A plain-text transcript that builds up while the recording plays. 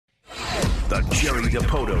The Jerry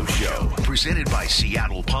Dipoto Show, presented by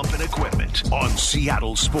Seattle Pump and Equipment on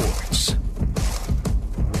Seattle Sports.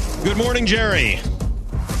 Good morning, Jerry.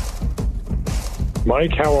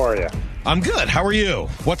 Mike, how are you? I'm good. How are you?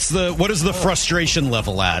 What is the frustration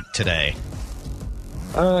level at today?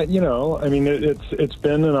 It's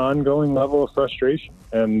been an ongoing level of frustration,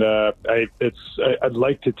 and I'd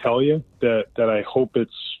like to tell you that I hope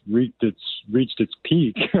it's reached its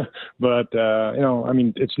peak, but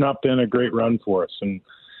it's not been a great run for us,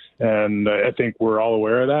 and I think we're all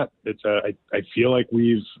aware of that. I feel like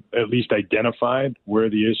we've at least identified where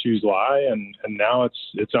the issues lie, and now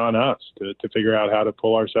it's on us to figure out how to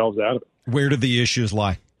pull ourselves out of it. Where do the issues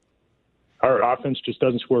lie? Our offense just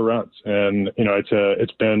doesn't score runs, and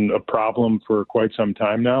it's been a problem for quite some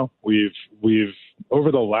time now. We've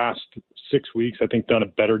over the last 6 weeks, I think, done a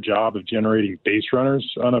better job of generating base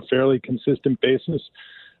runners on a fairly consistent basis.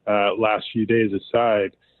 Last few days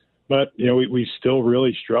aside, but we still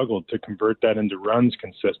really struggled to convert that into runs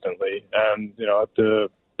consistently, and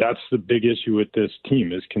that's the big issue with this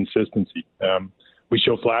team is consistency. We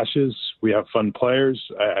show flashes. We have fun players.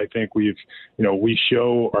 I think we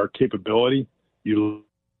show our capability. On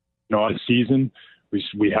the season,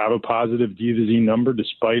 we have a positive D to Z number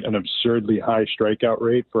despite an absurdly high strikeout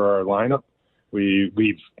rate for our lineup.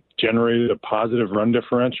 We've generated a positive run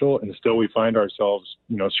differential, and still we find ourselves,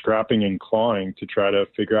 scrapping and clawing to try to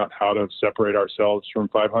figure out how to separate ourselves from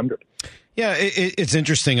 500. Yeah, it's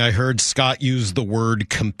interesting. I heard Scott use the word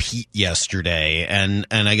compete yesterday, and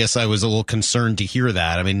I guess I was a little concerned to hear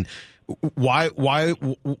that. I mean, what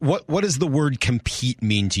does the word compete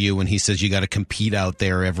mean to you when he says you got to compete out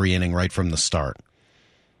there every inning right from the start?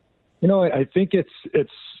 I think it's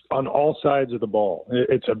on all sides of the ball.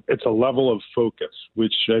 It's a level of focus,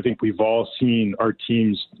 which I think we've all seen our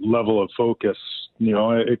team's level of focus.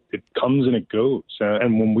 It comes and it goes.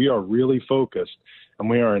 And when we are really focused and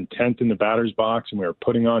we are intent in the batter's box and we are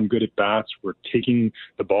putting on good at-bats, we're taking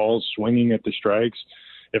the balls, swinging at the strikes.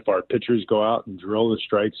 If our pitchers go out and drill the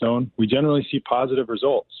strike zone, we generally see positive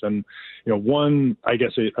results. And, one, I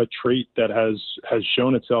guess, a trait that has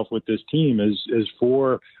shown itself with this team is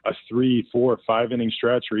for a 3, 4, 5 inning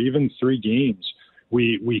stretch or even 3 games,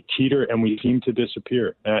 we teeter and we seem to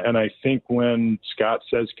disappear. And I think when Scott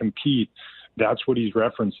says compete, that's what he's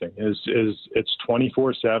referencing is it's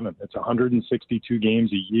 24/7. It's 162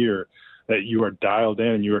 games a year that you are dialed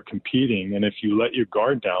in, you are competing, and if you let your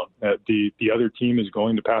guard down, the other team is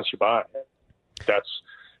going to pass you by. That's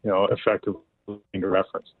effectively a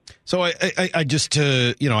reference. So I just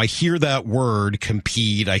I hear that word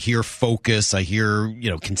compete, I hear focus, I hear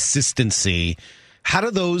consistency. How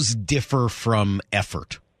do those differ from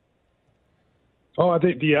effort? Oh, I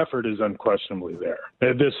think the effort is unquestionably there.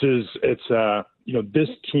 This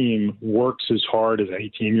team works as hard as any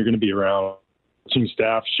team you're going to be around. Team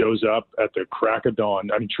staff shows up at the crack of dawn.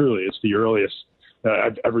 I mean, truly, it's the earliest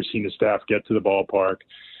I've ever seen the staff get to the ballpark.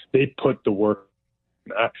 They put the work.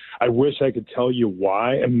 I wish I could tell you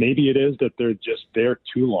why, and maybe it is that they're just there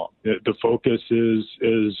too long. The focus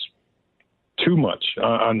is too much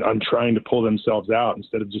on trying to pull themselves out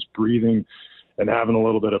instead of just breathing and having a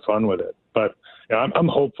little bit of fun with it. But I'm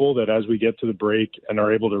hopeful that as we get to the break and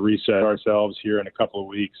are able to reset ourselves here in a couple of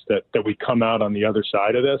weeks, that we come out on the other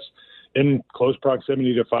side of this in close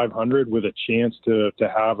proximity to 500 with a chance to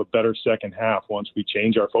have a better second half once we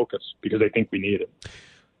change our focus, because I think we need it.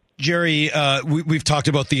 Jerry, we've talked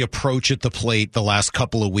about the approach at the plate the last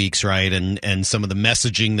couple of weeks, right? And some of the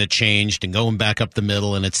messaging that changed and going back up the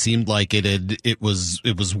middle, and it seemed like it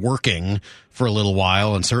was working for a little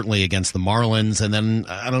while, and certainly against the Marlins. And then,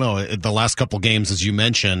 I don't know, the last couple games, as you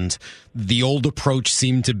mentioned, the old approach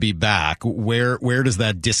seemed to be back. Where does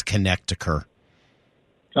that disconnect occur?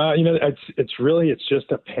 It's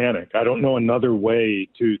just a panic. I don't know another way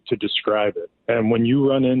to describe it. And when you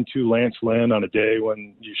run into Lance Lynn on a day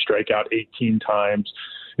when you strike out 18 times,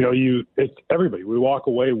 everybody, we walk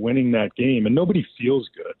away winning that game and nobody feels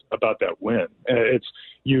good about that win.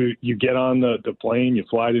 You get on the plane, you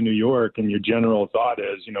fly to New York, and your general thought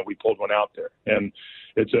is, we pulled one out there. And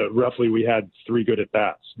it's roughly, we had 3 good at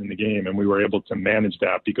bats in the game, and we were able to manage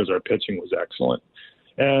that because our pitching was excellent.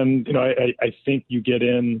 And, I think you get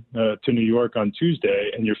in to New York on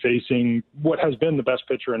Tuesday and you're facing what has been the best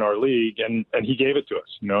pitcher in our league, and he gave it to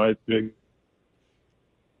us. It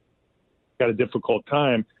got a difficult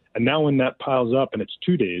time. And now when that piles up and it's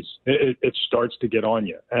 2 days, it starts to get on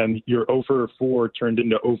you. And your 0 for 4 turned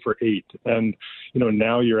into 0 for 8. And,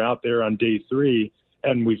 now you're out there on day 3,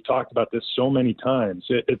 and we've talked about this so many times.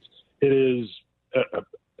 It is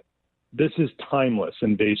this is timeless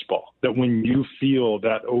in baseball, that when you feel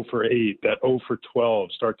that 0 for 8, that 0 for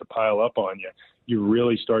 12 start to pile up on you, you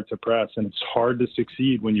really start to press. And it's hard to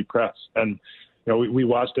succeed when you press. And, we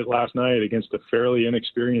watched it last night against a fairly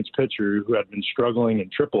inexperienced pitcher who had been struggling in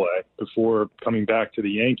AAA before coming back to the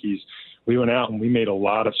Yankees. We went out and we made a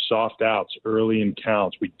lot of soft outs early in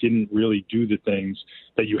counts. We didn't really do the things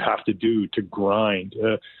that you have to do to grind.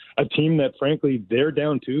 A team that, frankly, they're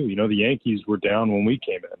down too. The Yankees were down when we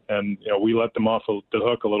came in, and we let them off the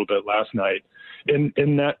hook a little bit last night.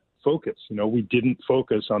 In that focus, we didn't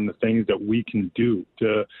focus on the things that we can do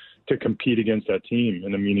to compete against that team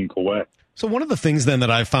in a meaningful way. So one of the things then that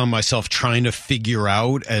I've found myself trying to figure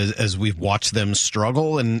out as we've watched them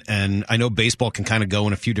struggle, and I know baseball can kind of go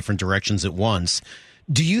in a few different directions at once.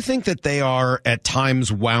 Do you think that they are at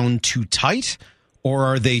times wound too tight, or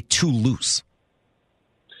are they too loose?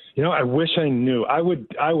 I wish I knew. I would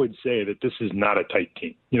say that this is not a tight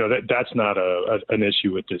team. That's not an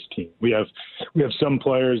issue with this team. We have some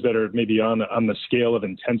players that are maybe on the scale of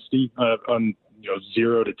intensity on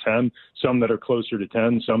 0 to 10, some that are closer to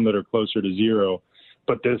 10, some that are closer to 0.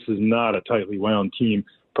 But this is not a tightly wound team.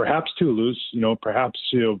 Perhaps too loose, perhaps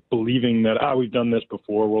believing that, we've done this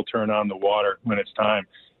before, we'll turn on the water when it's time.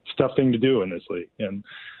 It's a tough thing to do in this league. And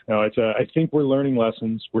I think we're learning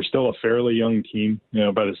lessons. We're still a fairly young team,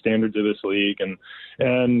 by the standards of this league,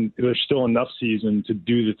 and there's still enough season to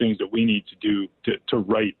do the things that we need to do to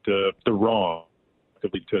right the wrong,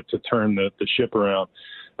 to turn the ship around.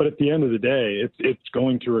 But at the end of the day, it's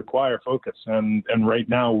going to require focus. And right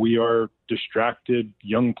now we are distracted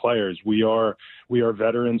young players. We are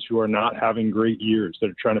veterans who are not having great years, that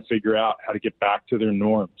are trying to figure out how to get back to their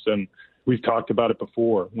norms. And we've talked about it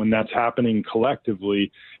before. When that's happening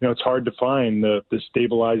collectively, it's hard to find the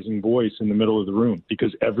stabilizing voice in the middle of the room,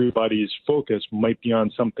 because everybody's focus might be on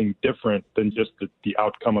something different than just the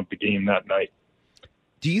outcome of the game that night.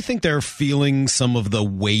 Do you think they're feeling some of the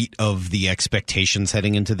weight of the expectations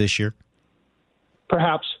heading into this year?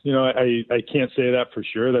 Perhaps. I can't say that for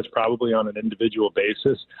sure. That's probably on an individual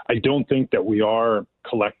basis. I don't think that we are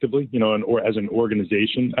collectively, or as an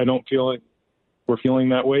organization, I don't feel like we're feeling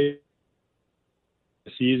that way.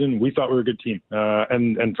 This season, we thought we were a good team.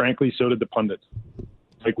 And frankly, so did the pundits.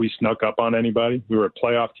 Like we snuck up on anybody. We were a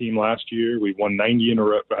playoff team last year. We won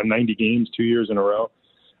 90 games 2 years in a row.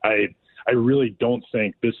 I really don't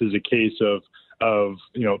think this is a case of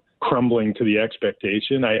crumbling to the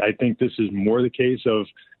expectation. I think this is more the case of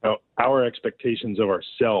our expectations of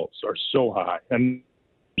ourselves are so high, and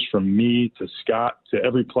from me to Scott to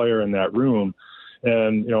every player in that room,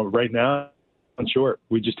 and right now, I'm short.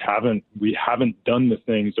 We haven't done the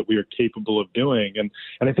things that we are capable of doing, and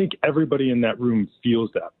I think everybody in that room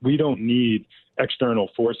feels that. We don't need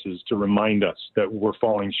external forces to remind us that we're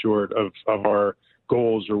falling short of our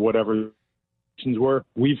goals or whatever were.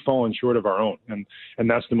 We've fallen short of our own, and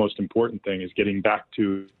that's the most important thing, is getting back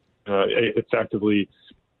to effectively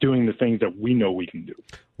doing the things that we know we can do.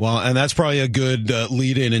 Well, and that's probably a good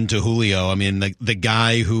lead-in into Julio. I mean, the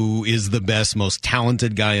guy who is the best, most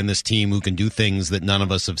talented guy in this team, who can do things that none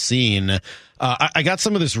of us have seen. I got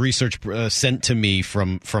some of this research sent to me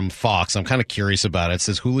from Fox. I'm kind of curious about it. It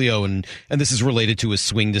says Julio, and this is related to his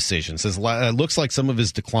swing decisions. It looks like some of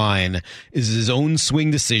his decline is his own swing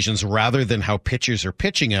decisions rather than how pitchers are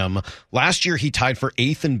pitching him. Last year, he tied for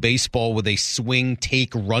 8th in baseball with a swing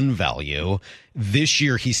take run value. This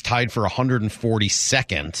year, he's tied for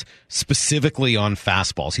 142nd, specifically on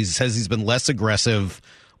fastballs. He says he's been less aggressive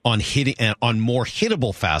on more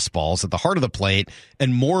hittable fastballs at the heart of the plate,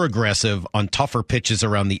 and more aggressive on tougher pitches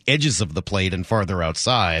around the edges of the plate and farther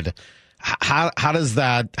outside. How does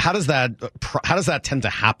that tend to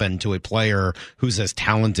happen to a player who's as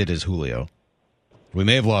talented as Julio? We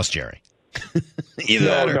may have lost Jerry.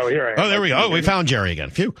 No, here I am. Oh, there we go. Oh, we found Jerry again.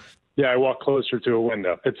 Phew. Yeah, I walk closer to a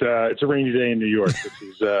window. It's a rainy day in New York. This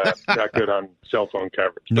is not good on cell phone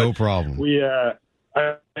coverage. No problem.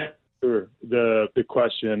 I answer the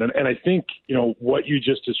question, and I think what you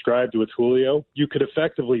just described with Julio, you could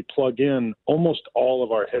effectively plug in almost all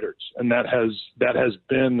of our hitters, and that has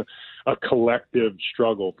been a collective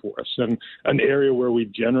struggle for us, and an area where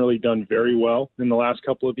we've generally done very well in the last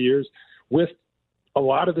couple of years with a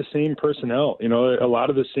lot of the same personnel, a lot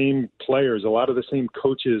of the same players, a lot of the same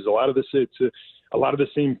coaches, a lot of the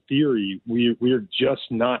same theory. We are just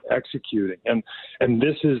not executing, and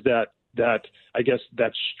this is that that, I guess,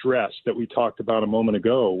 that stress that we talked about a moment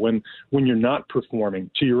ago when you're not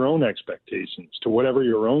performing to your own expectations, to whatever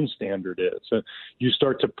your own standard is, you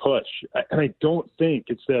start to push. And I don't think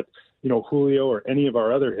it's that, Julio or any of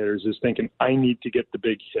our other hitters is thinking, I need to get the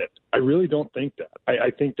big hit. I really don't think that. I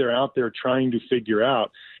think they're out there trying to figure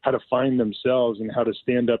out how to find themselves and how to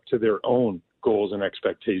stand up to their own goals and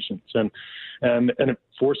expectations. And it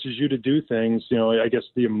forces you to do things, I guess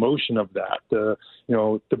the emotion of that, the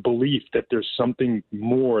belief that there's something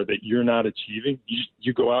more that you're not achieving,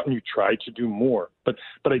 you go out and you try to do more. But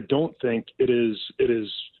I don't think it is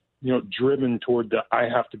driven toward I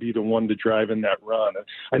have to be the one to drive in that run.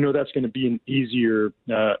 I know that's going to be an easier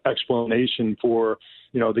explanation for,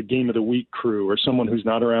 the game of the week crew or someone who's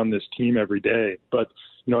not around this team every day. But,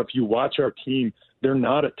 if you watch our team, they're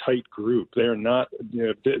not a tight group. They're not,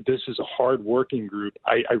 this is a hard-working group.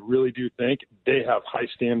 I really do think they have high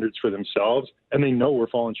standards for themselves, and they know we're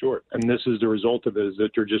falling short. And this is the result of it, is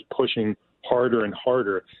that they're just pushing harder and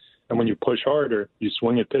harder. And when you push harder, you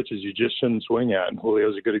swing at pitches you just shouldn't swing at. And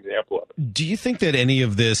Julio's a good example of it. Do you think that any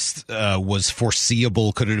of this was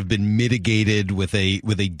foreseeable? Could it have been mitigated with a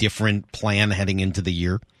different plan heading into the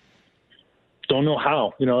year? Don't know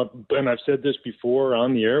how, and I've said this before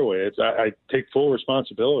on the airwaves. I take full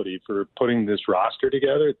responsibility for putting this roster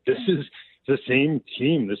together. This is the same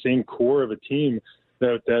team, the same core of a team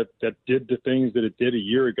that did the things that it did a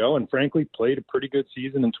year ago, and frankly played a pretty good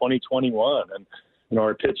season in 2021. And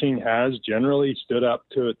our pitching has generally stood up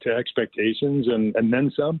to expectations and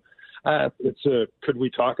then some. Could we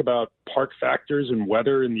talk about park factors and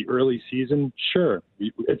weather in the early season? Sure.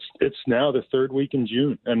 It's now the third week in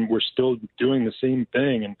June, and we're still doing the same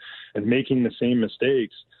thing and making the same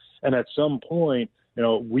mistakes. And at some point,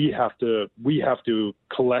 we have to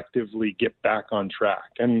collectively get back on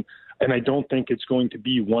track. And I don't think it's going to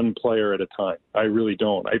be one player at a time. I really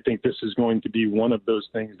don't. I think this is going to be one of those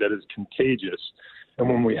things that is contagious. And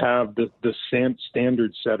when we have the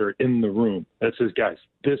standard setter in the room that says, guys,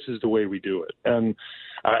 this is the way we do it. And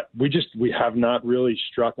we have not really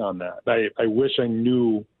struck on that. I wish I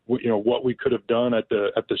knew, what we could have done at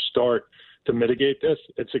the start to mitigate this.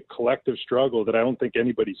 It's a collective struggle that I don't think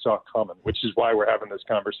anybody saw coming, which is why we're having this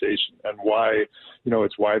conversation and why,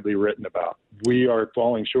 it's widely written about. We are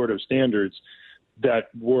falling short of standards that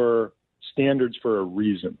were standards for a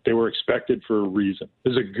reason. They were expected for a reason.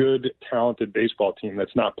 There's a good, talented baseball team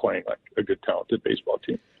that's not playing like a good, talented baseball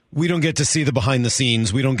team. We don't get to see the behind the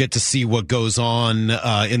scenes. We don't get to see what goes on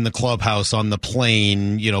in the clubhouse, on the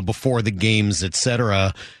plane, before the games, et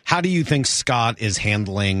cetera. How do you think Scott is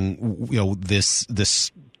handling, this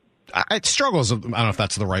struggles? I don't know if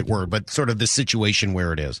that's the right word, but sort of the situation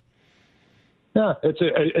where it is. Yeah,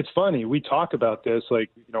 it's funny. We talk about this like,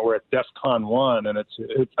 we're at DEFCON 1, and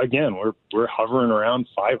it's again, we're hovering around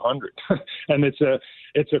 500, and it's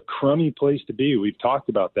a crummy place to be. We've talked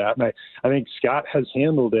about that, and I think Scott has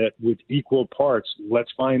handled it with equal parts.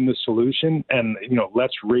 Let's find the solution, and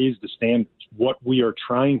let's raise the standards. What we are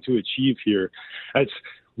trying to achieve here,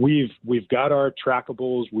 We've got our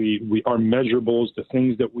trackables, our measurables, the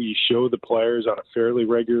things that we show the players on a fairly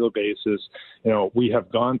regular basis. We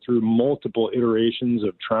have gone through multiple iterations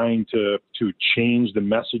of trying to change the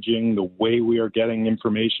messaging, the way we are getting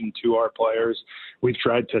information to our players. We've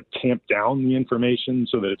tried to tamp down the information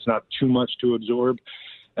so that it's not too much to absorb.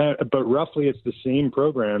 But roughly, it's the same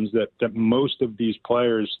programs that most of these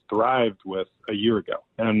players thrived with a year ago.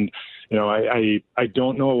 And, I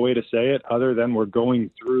don't know a way to say it other than we're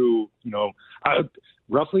going through,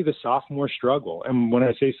 roughly the sophomore struggle. And when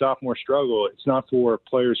I say sophomore struggle, it's not for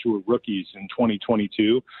players who are rookies in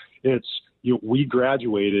 2022. It's, we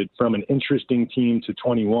graduated from an interesting team to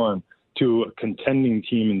 21 to a contending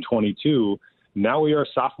team in 22. Now we are a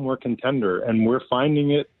sophomore contender, and we're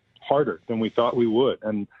finding it harder than we thought we would.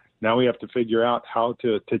 And now we have to figure out how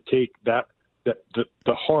to take the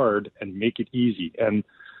hard and make it easy. And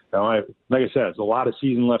like I said, there's a lot of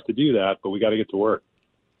season left to do that, but we got to get to work.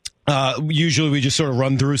 Usually we just sort of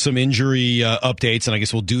run through some injury updates, and I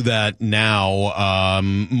guess we'll do that now.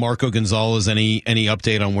 Marco Gonzalez, any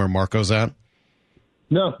update on where Marco's at?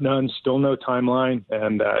 No, none. Still no timeline.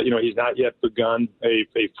 And, he's not yet begun a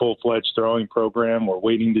full-fledged throwing program. We're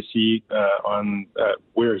waiting to see on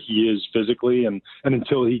where he is physically. And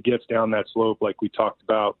until he gets down that slope, like we talked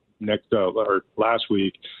about last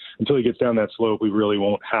week, until he gets down that slope, we really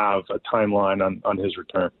won't have a timeline on his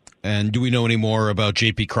return. And do we know any more about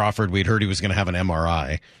J.P. Crawford? We'd heard he was going to have an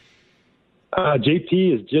MRI.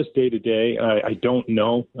 JP is just day to day. I don't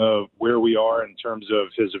know where we are in terms of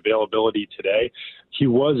his availability today. He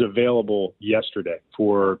was available yesterday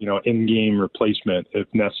for, in-game replacement if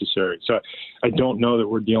necessary. So I don't know that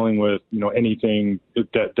we're dealing with, anything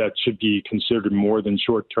that should be considered more than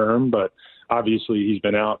short term, but obviously he's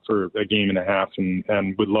been out for a game and a half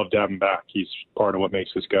and would love to have him back. He's part of what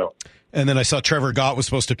makes us go. And then I saw Trevor Gott was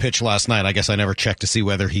supposed to pitch last night. I guess I never checked to see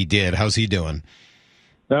whether he did. How's he doing?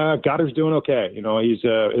 Goddard's doing okay. He's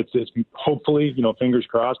it's hopefully, fingers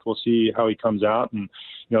crossed, we'll see how he comes out. And,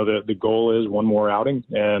 the goal is one more outing.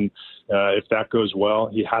 And if that goes well,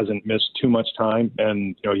 he hasn't missed too much time.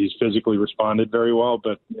 And, he's physically responded very well.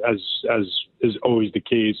 But as is always the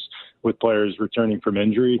case with players returning from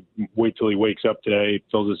injury, wait till he wakes up today,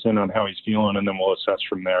 fills us in on how he's feeling, and then we'll assess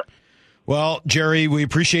from there. Well, Jerry, we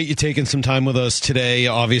appreciate you taking some time with us today.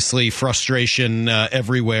 Obviously, frustration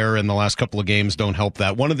everywhere, and the last couple of games don't help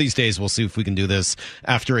that. One of these days, we'll see if we can do this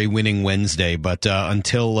after a winning Wednesday. But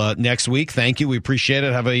until next week, thank you. We appreciate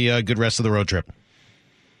it. Have a good rest of the road trip.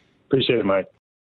 Appreciate it, Mike.